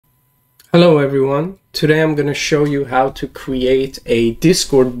Hello everyone. Today I'm going to show you how to create a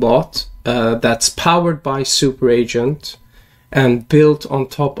Discord bot that's powered by SuperAgent and built on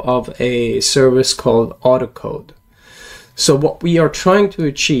top of a service called AutoCode. So what we are trying to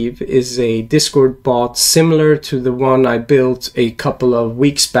achieve is a Discord bot similar to the one I built a couple of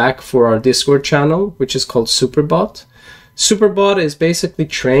weeks back for our Discord channel, which is called Superbot. Superbot is basically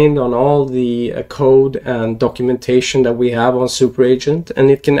trained on all the code and documentation that we have on SuperAgent,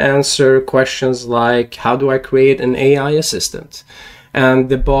 and it can answer questions like, how do I create an AI assistant? And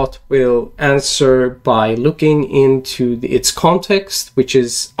the bot will answer by looking into its context, which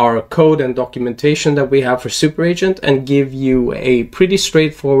is our code and documentation that we have for SuperAgent, and give you a pretty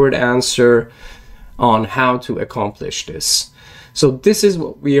straightforward answer on how to accomplish this. So this is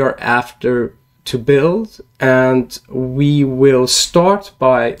what we are after to build, and we will start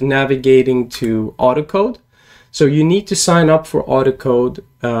by navigating to AutoCode. So you need to sign up for AutoCode,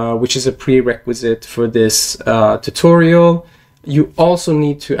 which is a prerequisite for this tutorial. You also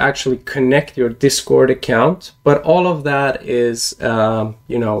need to actually connect your Discord account, but all of that is,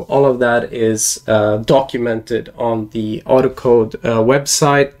 documented on the AutoCode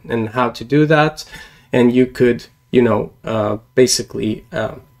website and how to do that. And you could, basically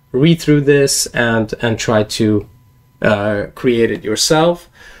read through this and try to create it yourself.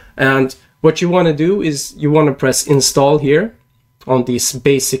 And what you want to do is you want to press install here on this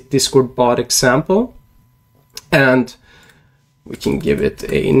basic Discord bot example, and we can give it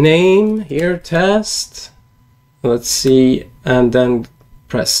a name here, test. Let's see, and then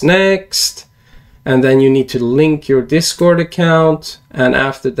press next, and then you need to link your Discord account, and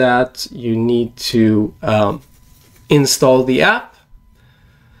after that you need to install the app.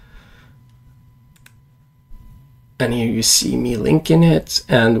 And here you see me linking it.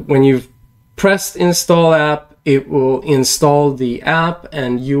 And when you've pressed install app, it will install the app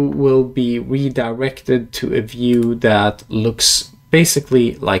and you will be redirected to a view that looks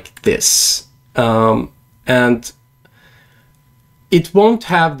basically like this. And it won't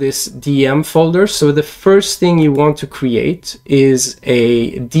have this DM folder. So the first thing you want to create is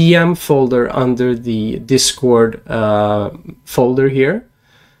a DM folder under the Discord folder here.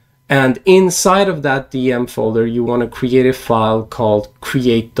 And inside of that DM folder, you want to create a file called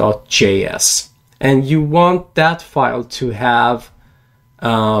create.js. And you want that file to have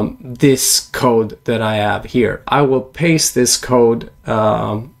this code that I have here. I will paste this code,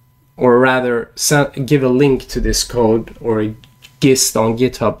 or rather give a link to this code or a gist on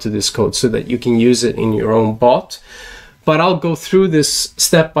GitHub to this code so that you can use it in your own bot. But I'll go through this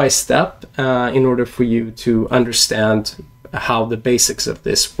step by step in order for you to understand how the basics of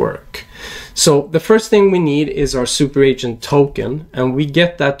this work. So the first thing we need is our SuperAgent token, and we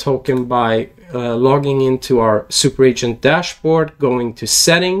get that token by logging into our SuperAgent dashboard, going to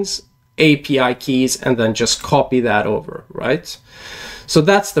settings, API keys, and then just copy that over, right? So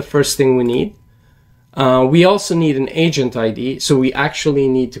that's the first thing we need. We also need an agent ID, so we actually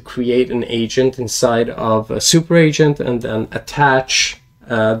need to create an agent inside of a SuperAgent and then attach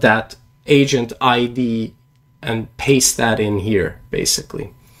that agent ID and paste that in here,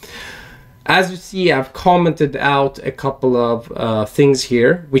 basically. As you see, I've commented out a couple of things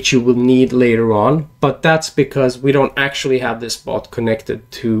here, which you will need later on, but that's because we don't actually have this bot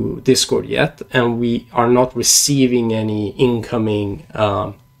connected to Discord yet, and we are not receiving any incoming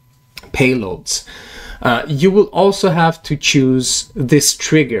payloads. You will also have to choose this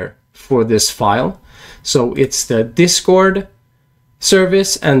trigger for this file. So it's the Discord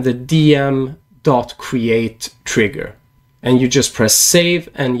service and the DM.create trigger, and you just press save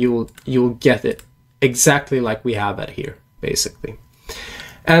and you'll get it exactly like we have it here, basically.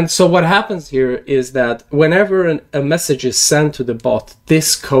 And so what happens here is that whenever a message is sent to the bot,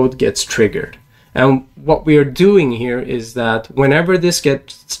 this code gets triggered. And what we are doing here is that whenever this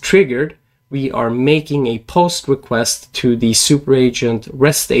gets triggered, we are making a post request to the SuperAgent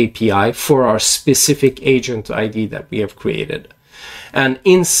REST API for our specific agent ID that we have created. And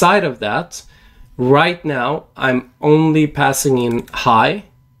inside of that, right now, I'm only passing in hi,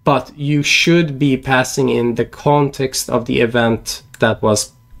 but you should be passing in the context of the event that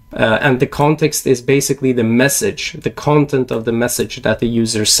was, and the context is basically the message, the content of the message that the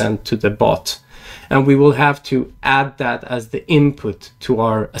user sent to the bot. And we will have to add that as the input to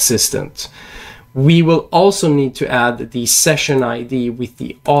our assistant. We will also need to add the session ID with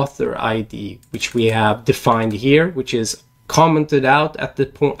the author ID, which we have defined here, which is commented out at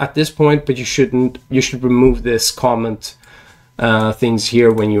this point, but you should remove this comment things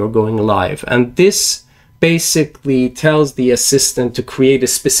here when you're going live. And this basically tells the assistant to create a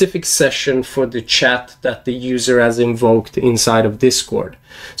specific session for the chat that the user has invoked inside of Discord,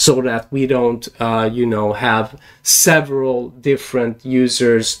 so that we don't, you know, have several different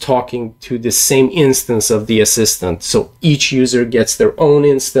users talking to the same instance of the assistant. So each user gets their own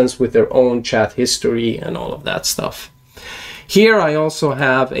instance with their own chat history and all of that stuff. Here I also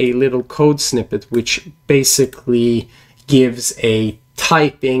have a little code snippet which basically gives a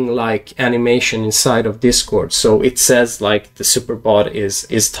typing like animation inside of Discord. So it says like the Superbot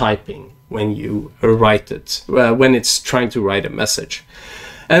is typing when you write it, when it's trying to write a message.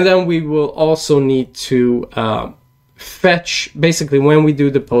 And then we will also need to fetch, basically when we do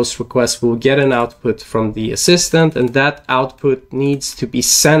the post request, we'll get an output from the assistant, and that output needs to be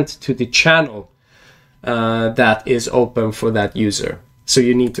sent to the channel that is open for that user. So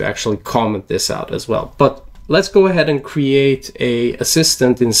you need to actually comment this out as well. But let's go ahead and create a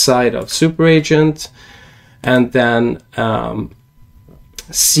assistant inside of SuperAgent, and then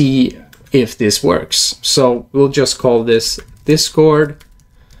see if this works. So we'll just call this Discord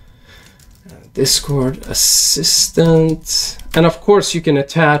assistant, and of course you can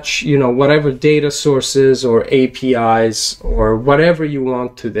attach, you know, whatever data sources or APIs or whatever you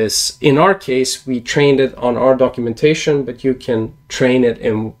want to this. In our case, we trained it on our documentation, but you can train it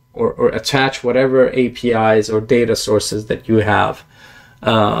in or attach whatever APIs or data sources that you have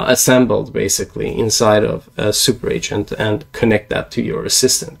assembled basically inside of SuperAgent and connect that to your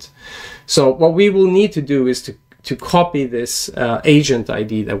assistant. So what we will need to do is to copy this agent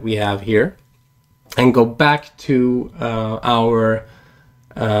ID that we have here and go back to our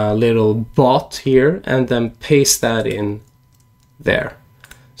little bot here and then paste that in there.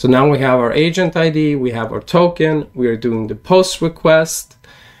 So now we have our agent ID, we have our token, we are doing the post request,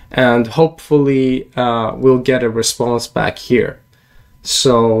 and hopefully we'll get a response back here.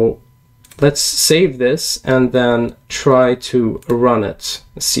 So let's save this and then try to run it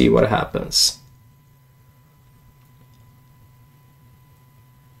and see what happens.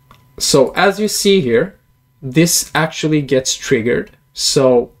 So as you see here, this actually gets triggered.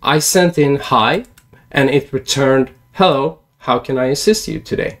 So I sent in hi, and it returned, hello, how can I assist you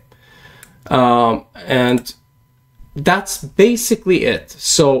today? And that's basically it.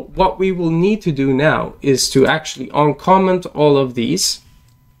 So what we will need to do now is to actually uncomment all of these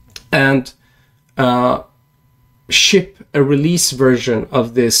and ship a release version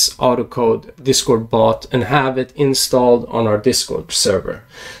of this AutoCode Discord bot and have it installed on our Discord server.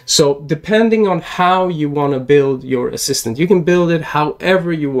 So depending on how you want to build your assistant, you can build it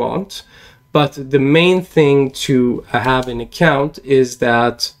however you want, but the main thing to have an account is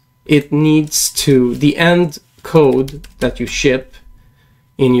that it needs to, the end code that you ship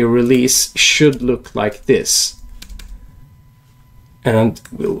in your release should look like this. And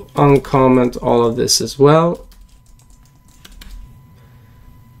we'll uncomment all of this as well.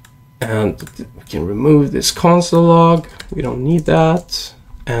 And we can remove this console log. We don't need that.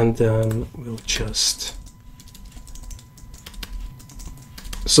 And then we'll just...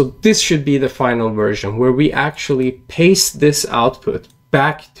 So this should be the final version where we actually paste this output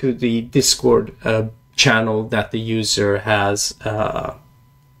back to the Discord channel that the user has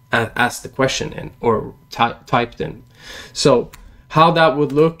asked the question in or typed in. So how that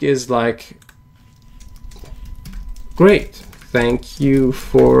would look is like, great, thank you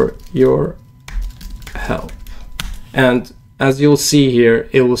for your help. And as you'll see here,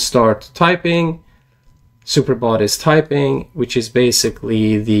 it will start typing. Superbot is typing, which is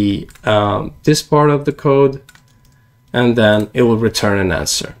basically the this part of the code, and then it will return an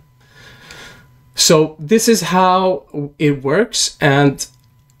answer. So this is how it works, and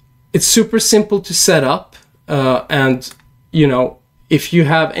it's super simple to set up. And you know, if you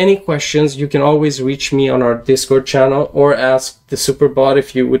have any questions, you can always reach me on our Discord channel or ask the Superbot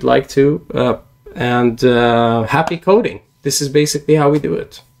if you would like to. Happy coding. This is basically how we do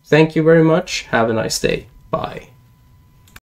it. Thank you very much. Have a nice day. Bye.